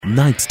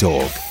Night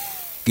Talk,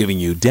 giving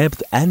you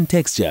depth and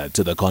texture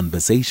to the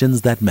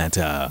conversations that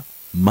matter.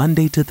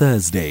 Monday to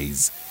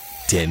Thursdays,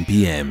 10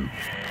 p.m.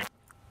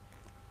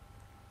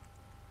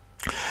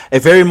 A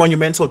very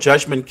monumental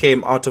judgment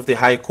came out of the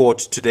High Court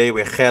today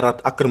where Gerard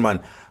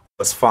Ackerman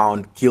was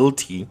found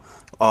guilty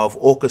of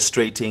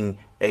orchestrating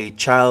a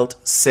child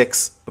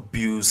sex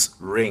abuse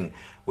ring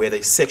where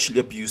they sexually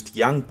abused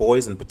young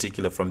boys, in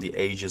particular from the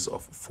ages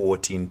of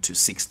 14 to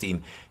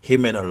 16,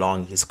 him and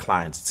along his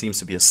clients. It seems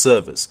to be a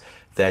service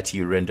that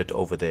he rendered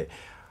over there.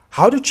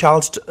 How do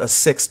child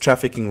sex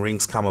trafficking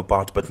rings come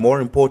about? But more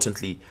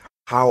importantly,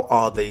 how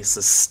are they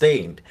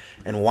sustained?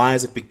 And why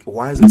is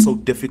it so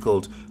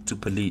difficult to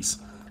police?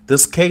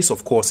 This case,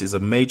 of course, is a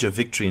major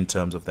victory in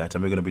terms of that,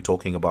 and we're going to be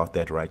talking about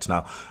that right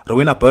now.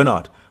 Rowena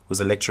Bernard, who's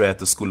a lecturer at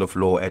the School of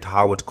Law at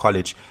Howard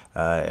College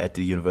at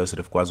the University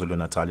of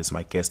KwaZulu-Natal, is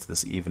my guest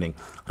this evening.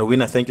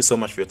 Rowena, thank you so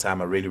much for your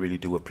time. I really, really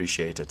do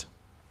appreciate it.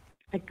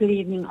 Good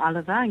evening,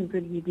 Oliver, and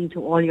good evening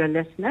to all your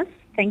listeners.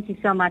 Thank you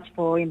so much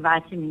for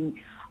inviting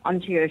me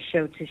onto your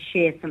show to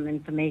share some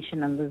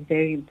information on this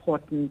very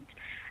important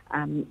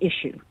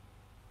issue.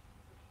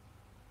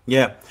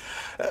 Yeah.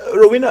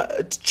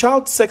 Rowena,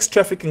 child sex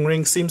trafficking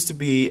ring seems to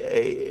be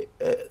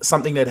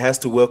something that has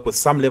to work with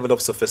some level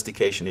of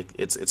sophistication.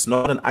 It's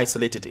not an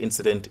isolated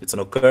incident, it's an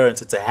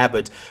occurrence, it's a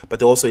habit, but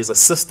there also is a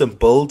system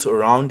built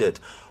around it.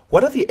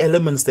 What are the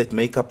elements that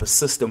make up a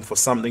system for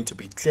something to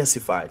be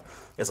classified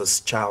as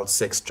a child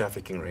sex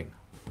trafficking ring?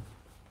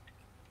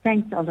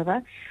 Thanks,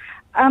 Oliver.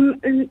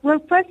 Well,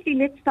 firstly,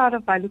 let's start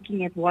off by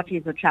looking at what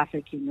is a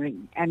trafficking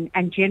ring.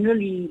 And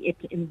generally, it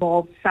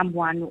involves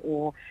someone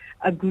or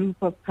a group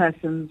of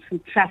persons who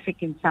traffic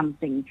in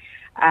something,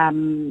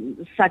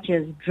 such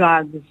as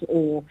drugs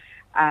or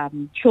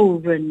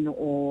children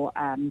or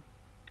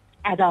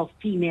adult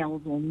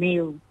females or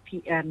male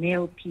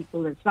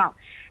people as well.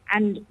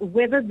 And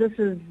whether this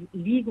is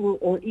legal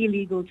or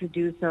illegal to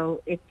do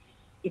so, it's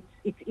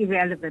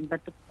irrelevant.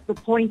 But the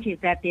point is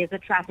that there's a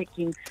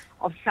trafficking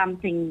of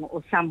something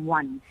or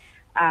someone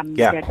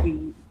that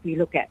we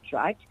look at,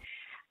 right?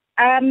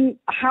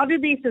 How do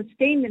they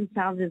sustain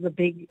themselves is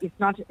it's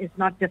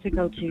not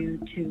difficult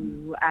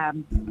to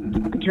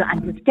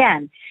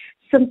understand,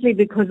 simply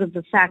because of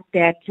the fact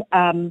that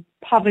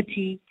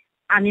poverty,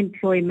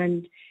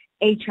 unemployment,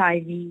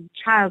 HIV,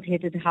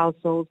 child-headed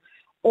households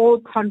all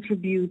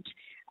contribute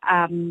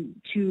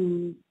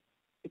to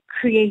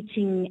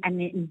creating an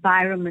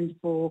environment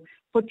for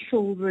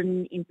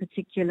children, in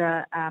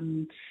particular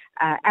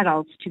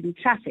adults, to be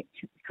trafficked.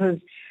 Because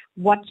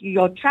what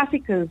your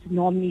traffickers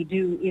normally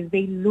do is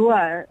they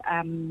lure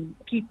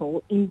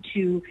people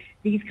into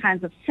these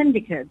kinds of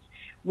syndicates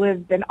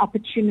with an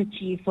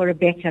opportunity for a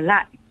better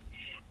life.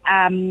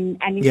 And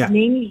it's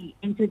mainly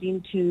entered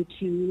into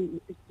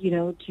to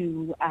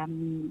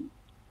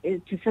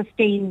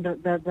sustain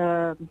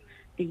the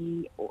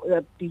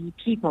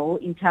people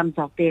in terms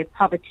of their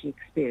poverty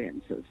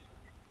experiences.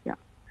 Yeah.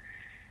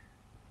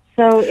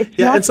 So it's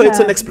it's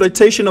an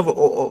exploitation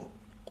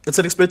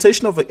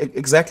of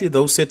exactly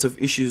those sets of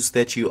issues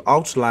that you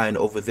outline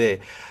over there.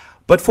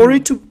 But for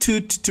it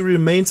to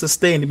remain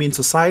sustained, I mean,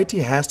 society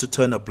has to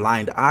turn a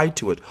blind eye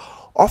to it.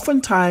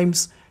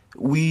 Oftentimes,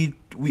 we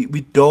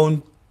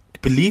don't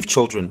believe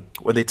children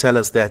when they tell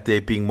us that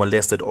they're being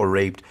molested or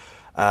raped.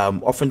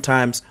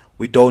 Oftentimes,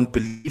 we don't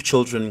believe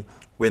children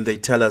when they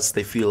tell us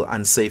they feel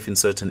unsafe in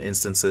certain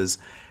instances.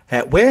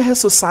 Where has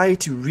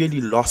society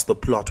really lost the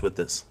plot with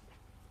this?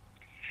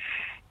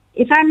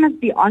 If I must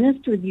be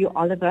honest with you,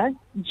 Oliver,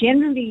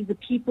 generally the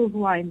people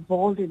who are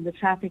involved in the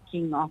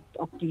trafficking of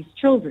these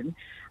children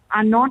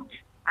are not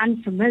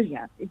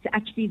unfamiliar. It's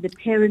actually the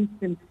parents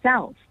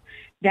themselves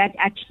that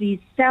actually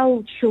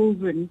sell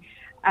children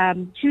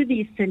to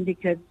these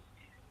syndicates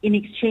in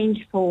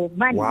exchange for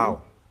money.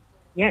 Wow.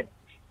 Yes.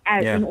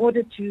 In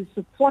order to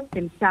support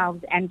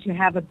themselves and to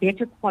have a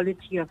better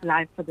quality of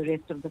life for the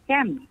rest of the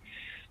family.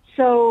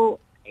 So,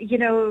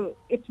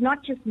 it's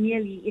not just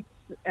merely,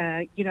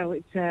 so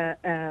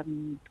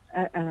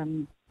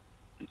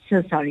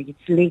sorry,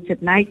 it's late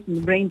at night and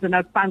the brains are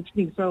not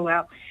functioning so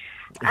well.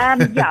 So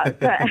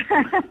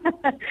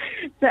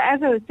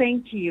as I was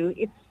saying to you,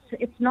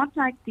 it's not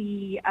like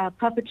the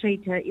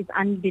perpetrator is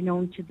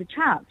unbeknown to the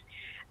child.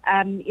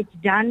 It's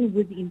done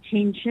with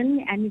intention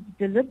and it's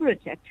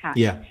deliberate at times.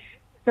 Yeah.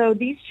 So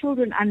these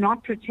children are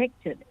not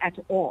protected at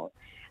all.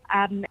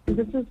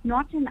 This is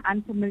not an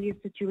unfamiliar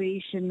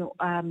situation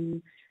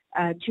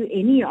to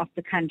any of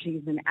the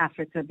countries in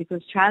Africa,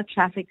 because child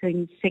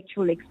trafficking,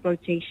 sexual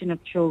exploitation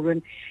of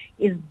children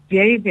is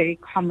very, very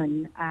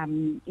common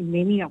in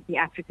many of the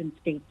African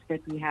states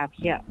that we have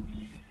here.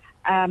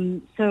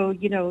 So,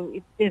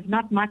 there's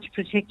not much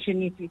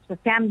protection if the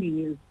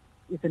family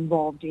is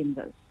involved in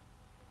this.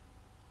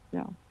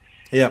 So.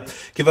 Yeah,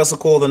 give us a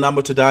call. The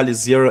number to dial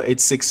is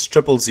 086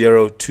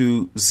 000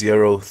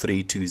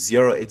 2032.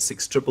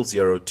 086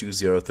 000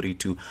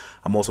 2032.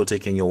 I'm also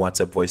taking your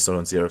WhatsApp voice note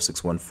on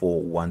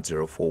 0614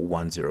 104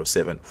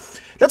 107.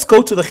 Let's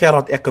go to the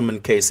Gerard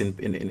Ackerman case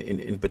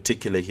in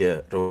particular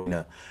here,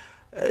 Rowena.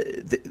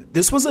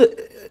 this was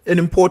an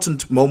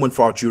important moment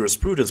for our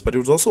jurisprudence, but it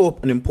was also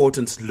an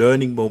important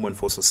learning moment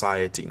for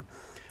society,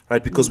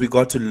 right? Because we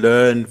got to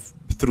learn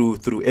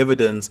through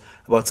evidence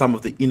about some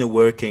of the inner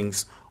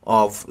workings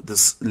of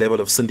this level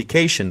of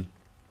syndication.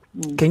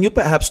 Can you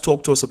perhaps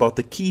talk to us about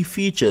the key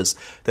features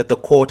that the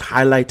court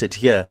highlighted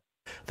here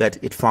that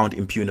it found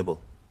impugnable?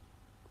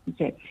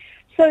 Okay.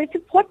 So it's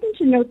important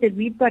to note that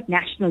we've got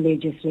national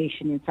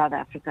legislation in South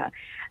Africa.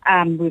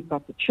 We've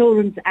got the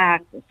Children's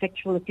Act, the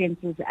Sexual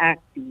Offences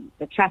Act,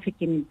 the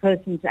Trafficking in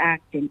Persons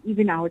Act, and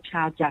even our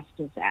Child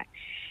Justice Act.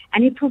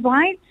 And it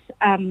provides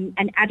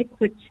an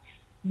adequate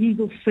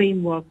legal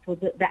framework for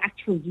the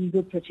actual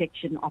legal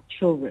protection of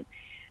children.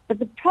 But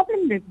the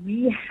problem that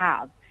we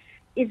have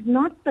is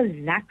not the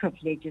lack of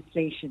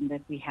legislation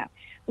that we have.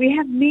 We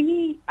have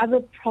many other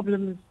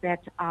problems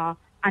that are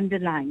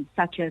underlying,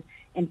 such as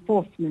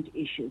enforcement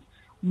issues,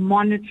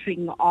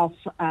 monitoring of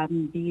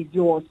these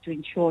laws to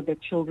ensure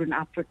that children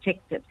are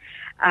protected.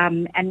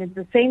 And at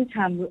the same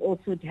time, we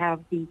also have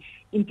the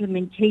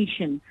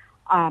implementation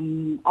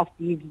of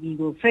these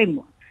legal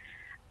frameworks.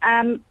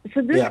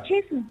 So this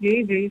case is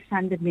very, very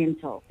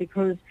fundamental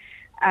because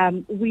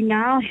we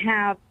now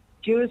have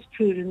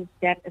jurisprudence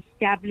that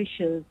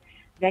establishes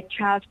that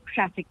child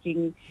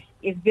trafficking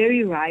is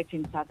very rife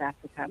in South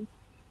Africa.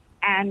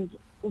 And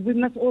we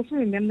must also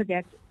remember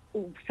that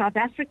South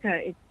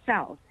Africa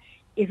itself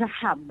is a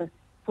hub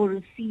for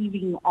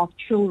receiving of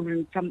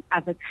children from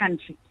other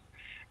countries.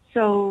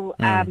 So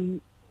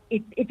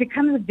it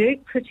becomes a very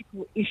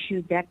critical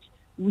issue that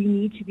we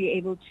need to be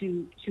able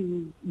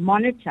to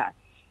monitor,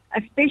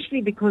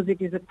 especially because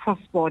it is a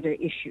cross-border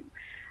issue,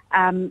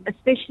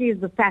 especially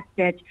the fact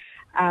that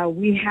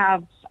we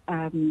have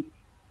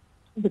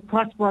the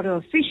cross-border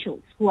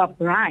officials who are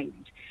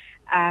bribed,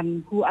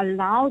 who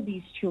allow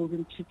these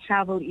children to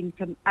travel in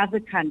from other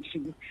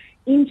countries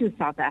into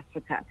South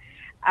Africa.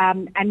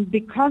 And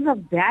because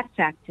of that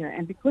factor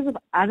and because of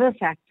other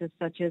factors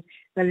such as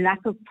the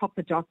lack of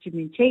proper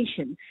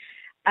documentation,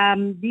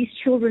 these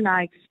children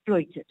are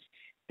exploited.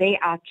 They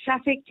are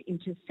trafficked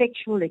into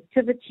sexual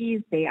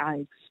activities, they are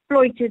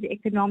exploited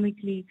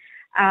economically,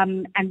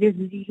 and there's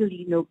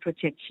legally no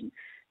protection.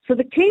 So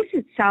the case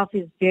itself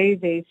is very,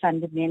 very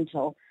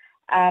fundamental.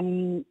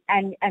 And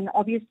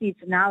obviously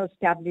it's now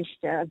established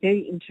a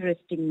very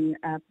interesting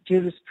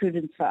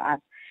jurisprudence for us.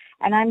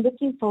 And I'm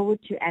looking forward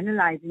to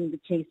analyzing the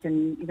case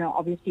and,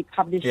 obviously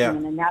publishing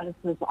an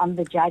analysis on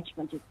the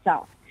judgment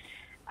itself.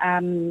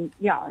 And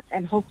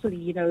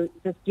hopefully,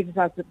 this gives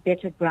us a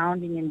better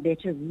grounding and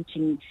better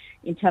rooting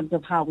in terms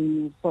of how we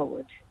move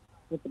forward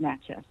with the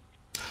matter.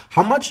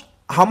 How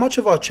much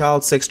of our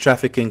child sex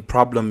trafficking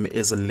problem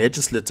is a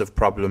legislative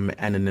problem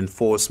and an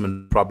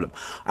enforcement problem?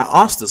 I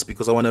ask this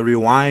because I want to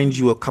rewind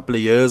you a couple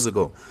of years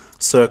ago,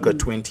 circa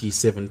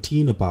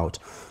 2017, about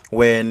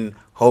when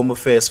Home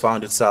Affairs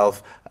found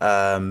itself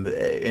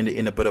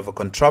in a bit of a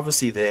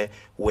controversy there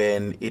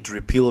when it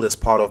repealed, as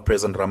part of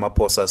President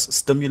Ramaphosa's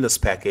stimulus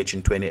package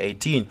in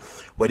 2018,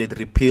 when it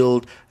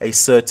repealed a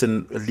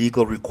certain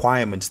legal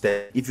requirement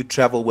that if you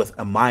travel with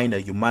a minor,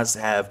 you must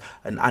have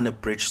an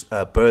unabridged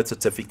birth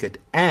certificate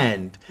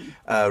and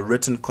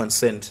written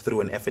consent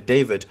through an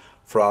affidavit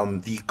from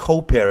the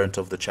co-parent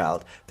of the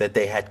child that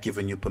they had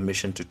given you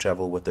permission to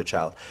travel with the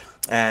child.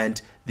 And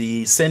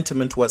the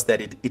sentiment was that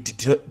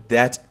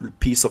that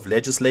piece of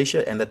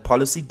legislation and that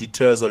policy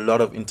deters a lot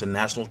of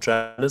international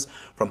travelers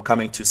from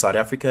coming to South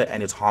Africa,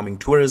 and it's harming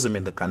tourism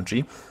in the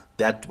country.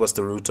 That was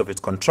the root of its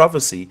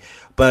controversy.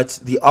 But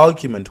the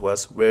argument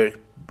was we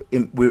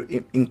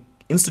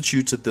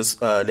instituted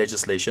this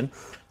legislation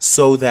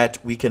so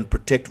that we can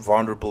protect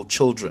vulnerable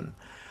children.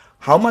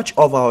 How much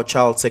of our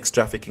child sex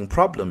trafficking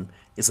problem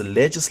is a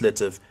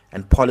legislative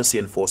and policy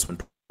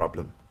enforcement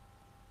problem?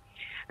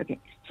 Okay,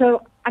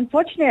 so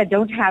unfortunately I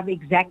don't have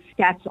exact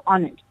stats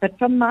on it, but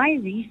from my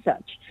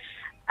research,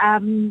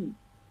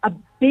 a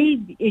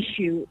big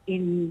issue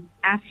in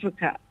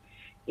Africa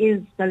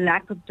is the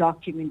lack of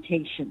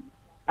documentation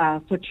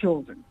for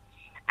children.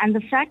 And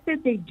the fact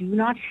that they do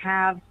not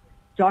have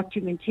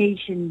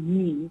documentation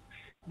means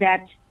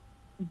that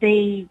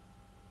they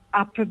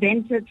are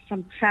prevented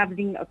from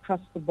traveling across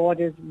the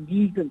borders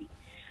legally.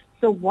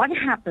 So what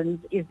happens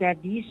is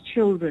that these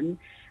children,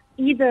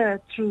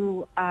 either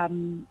through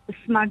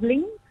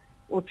smuggling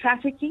or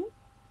trafficking,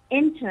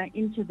 enter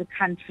into the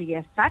country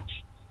as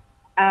such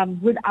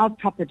without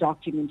proper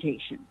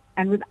documentation.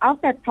 And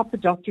without that proper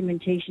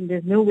documentation,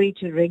 there's no way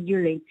to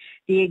regulate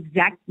the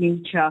exact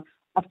nature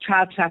of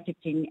child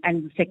trafficking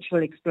and the sexual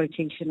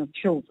exploitation of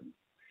children.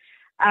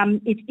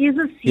 It is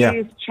a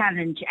serious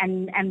challenge,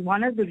 and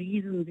one of the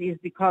reasons is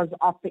because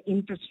of the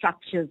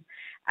infrastructures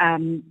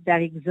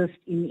that exist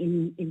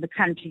in the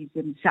countries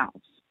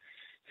themselves.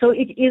 So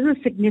it is a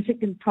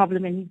significant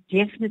problem, and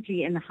it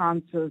definitely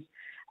enhances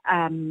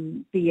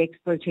the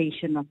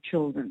exploitation of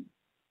children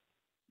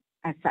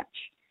as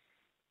such.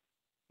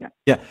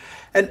 Yeah.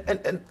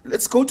 And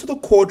let's go to the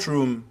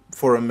courtroom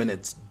for a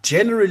minute.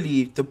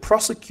 Generally, the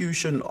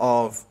prosecution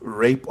of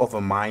rape of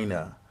a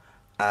minor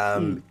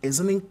is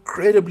an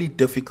incredibly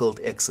difficult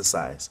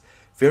exercise.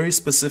 very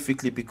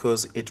specifically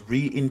because it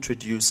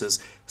reintroduces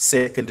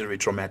secondary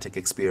traumatic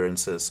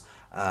experiences.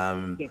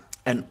 Yes.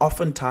 And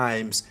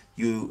oftentimes,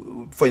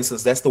 for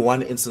instance, that's the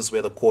one instance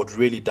where the court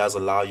really does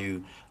allow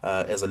you,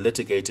 as a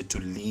litigator, to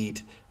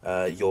lead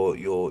your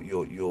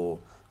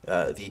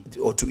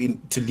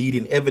to lead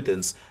in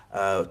evidence,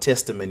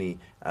 testimony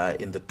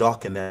in the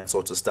dock and that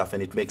sort of stuff,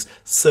 and it makes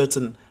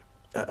certain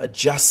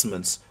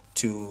adjustments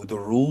to the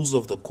rules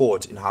of the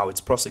court in how it's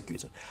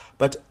prosecuted.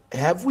 But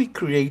have we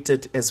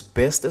created, as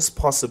best as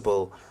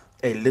possible,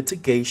 a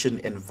litigation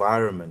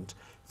environment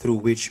through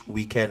which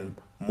we can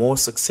more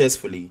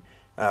successfully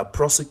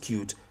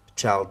prosecute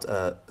child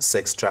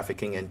sex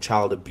trafficking and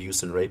child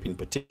abuse and rape in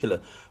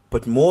particular,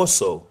 but more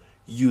so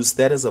use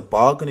that as a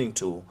bargaining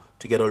tool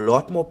to get a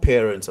lot more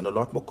parents and a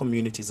lot more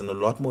communities and a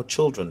lot more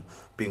children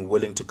being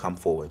willing to come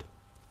forward?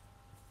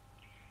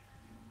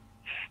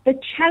 The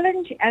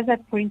challenge, as I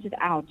pointed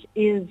out,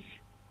 is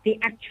the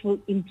actual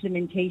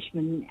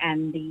implementation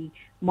and the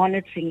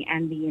monitoring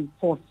and the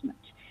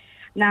enforcement.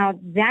 Now,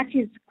 that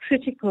is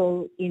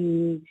critical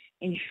in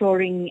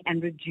ensuring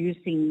and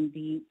reducing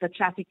the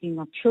trafficking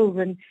of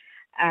children.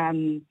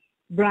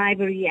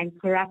 Bribery and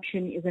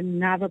corruption is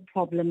another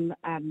problem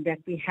that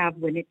we have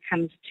when it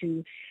comes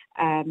to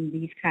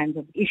these kinds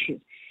of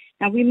issues.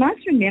 Now, we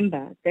must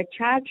remember that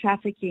child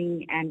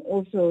trafficking and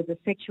also the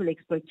sexual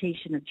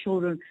exploitation of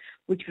children,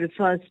 which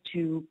refers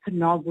to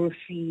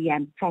pornography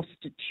and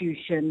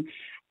prostitution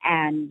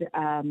and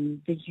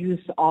the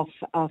use of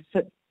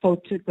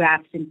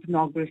photographs in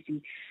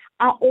pornography,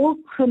 are all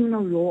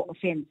criminal law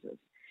offenses.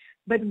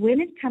 But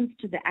when it comes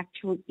to the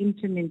actual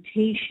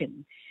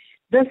implementation,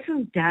 this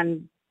is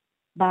done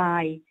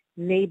by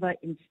labor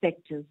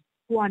inspectors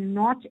who are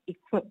not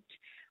equipped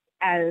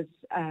as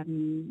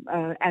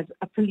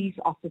a police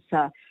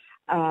officer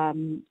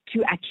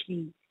to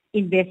actually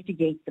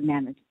investigate the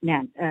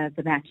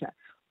matter.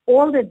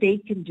 All that they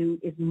can do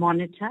is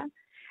monitor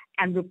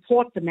and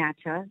report the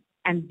matter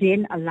and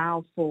then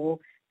allow for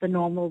the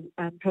normal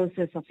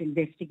process of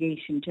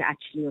investigation to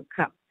actually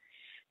occur.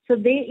 So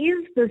there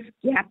is this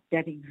gap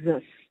that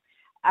exists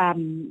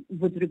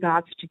with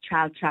regards to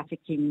child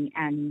trafficking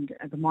and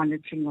the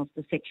monitoring of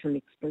the sexual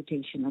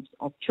exploitation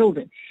of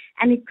children.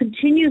 And it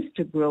continues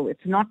to grow.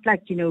 It's not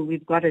like,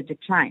 we've got a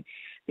decline.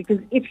 Because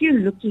if you're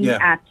looking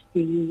at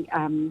the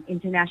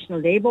International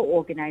Labour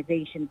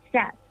Organization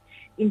stats,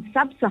 in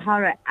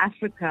sub-Saharan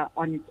Africa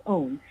on its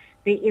own,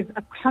 there is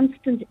a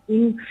constant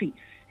increase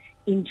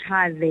in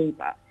child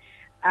labor.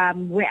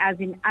 Whereas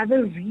in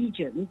other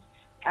regions,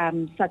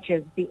 such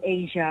as the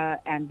Asia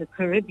and the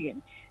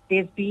Caribbean,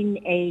 there's been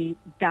a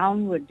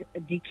downward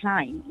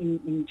decline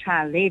in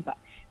child labor.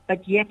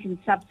 But yet in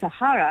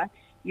sub-Sahara,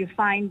 you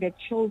find that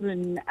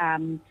children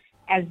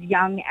as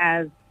young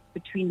as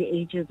between the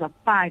ages of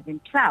 5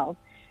 and 12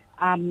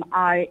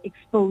 are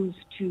exposed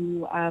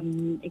to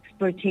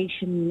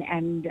exploitation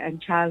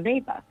and child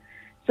labor.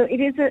 So it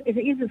is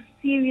a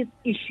serious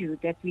issue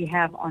that we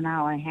have on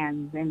our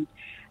hands. And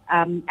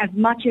as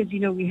much as,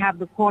 we have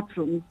the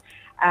courtrooms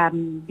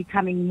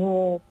becoming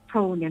more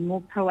prone and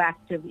more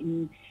proactive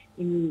in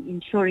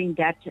ensuring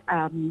that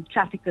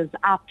traffickers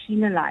are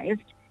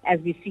penalized, as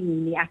we've seen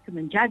in the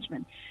Ackerman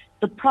judgment,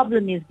 the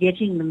problem is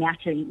getting the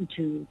matter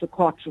into the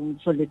courtroom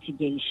for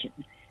litigation.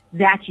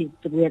 That is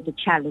where the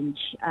challenge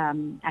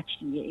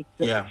actually exists.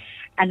 Yeah.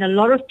 And a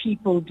lot of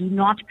people do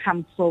not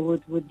come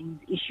forward with these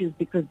issues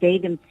because they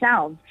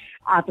themselves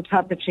are the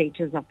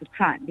perpetrators of the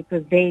crime,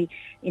 because they,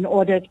 in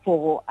order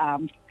for,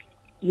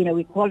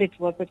 we call it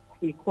what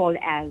we call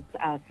as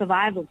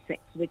survival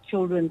sex, where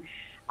children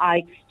are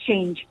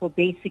exchanged for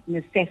basic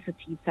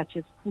necessities such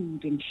as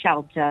food and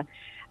shelter,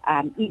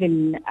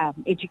 even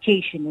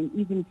education, and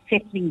even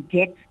settling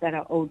debts that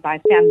are owed by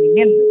family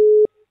members.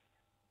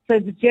 So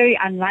it's very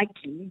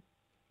unlikely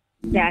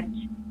that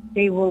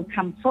they will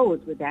come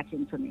forward with that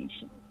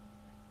information.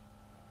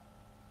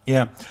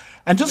 Yeah.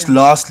 And just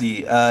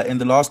lastly, in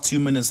the last 2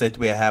 minutes that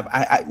we have,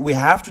 we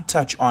have to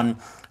touch on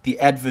the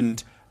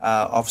advent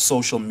of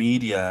social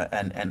media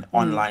and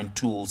online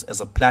tools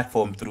as a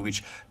platform through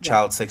which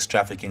child sex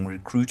trafficking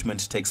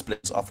recruitment takes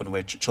place, often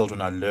where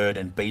children are lured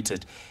and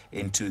baited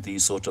into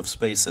these sort of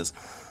spaces.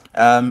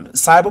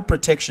 Cyber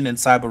protection and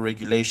cyber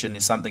regulation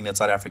is something that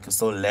South Africa is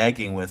still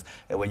lagging with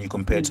when you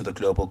compare to the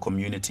global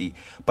community.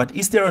 But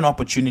is there an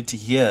opportunity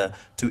here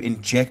to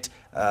inject,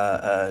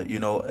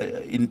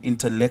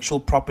 intellectual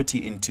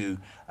property into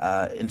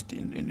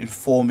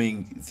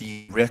informing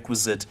the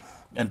requisite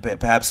and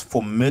perhaps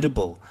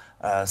formidable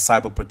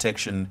cyber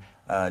protection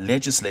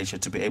legislation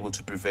to be able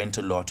to prevent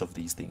a lot of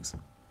these things?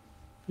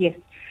 Yes.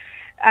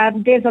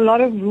 There's a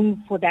lot of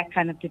room for that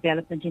kind of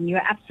development, and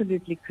you're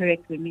absolutely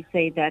correct when we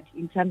say that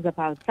in terms of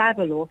our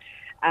cyber law,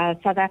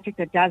 South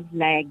Africa does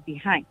lag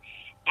behind.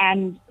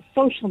 And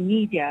social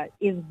media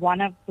is one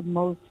of the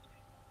most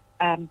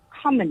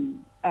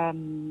common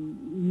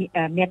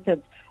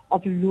methods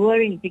of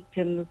luring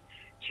victims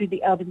to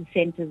the urban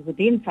centers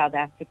within South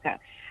Africa.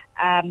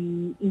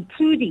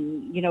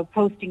 including,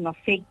 posting of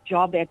fake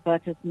job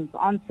advertisements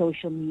on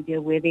social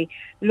media where they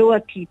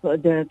lure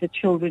the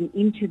children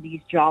into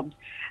these jobs,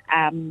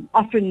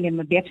 offering them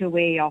a better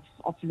way of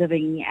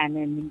living and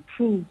an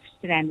improved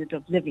standard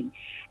of living.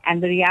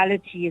 And the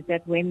reality is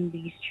that when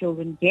these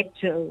children get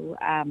to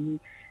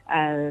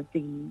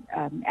the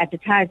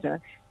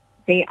advertiser,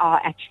 they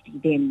are actually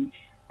then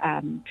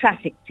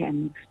trafficked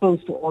and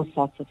exposed to all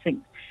sorts of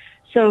things.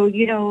 So,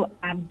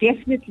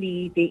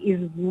 definitely there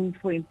is room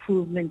for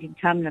improvement in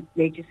terms of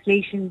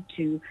legislation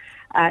to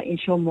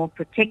ensure more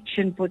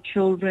protection for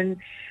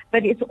children.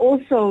 But it's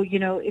also,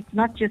 it's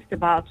not just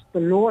about the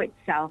law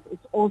itself,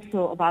 it's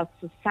also about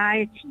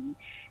society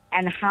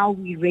and how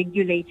we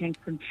regulate and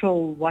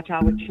control what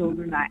our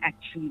children are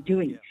actually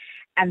doing.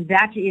 And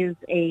that is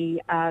a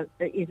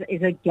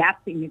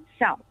gap in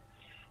itself.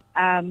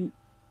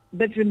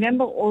 But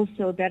remember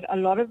also that a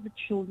lot of the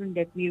children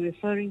that we're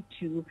referring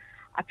to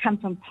come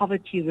from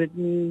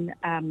poverty-ridden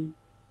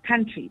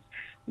countries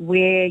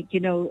where,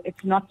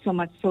 it's not so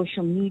much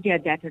social media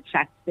that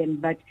attracts them,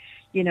 but,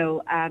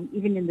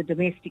 even in the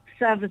domestic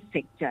service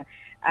sector,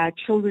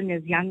 children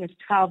as young as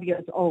 12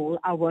 years old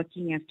are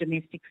working as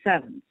domestic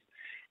servants.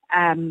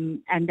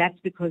 And that's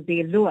because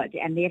they're lured,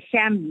 and their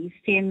families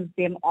send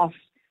them off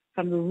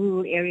from the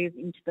rural areas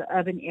into the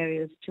urban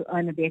areas to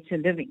earn a better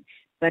living.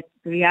 But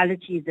the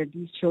reality is that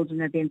these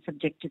children are then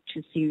subjected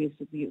to serious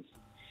abuse.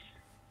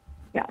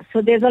 Yeah,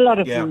 so there's a lot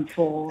of room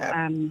for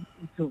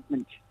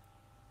improvement.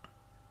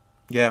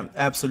 Yeah,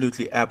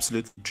 absolutely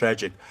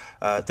tragic.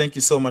 Thank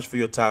you so much for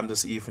your time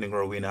this evening,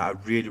 Rowena. I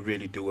really,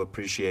 really do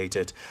appreciate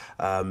it.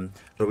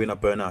 Rowena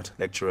Bernard,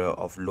 lecturer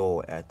of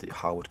law at the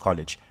Howard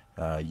College,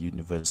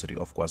 University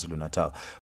of KwaZulu-Natal.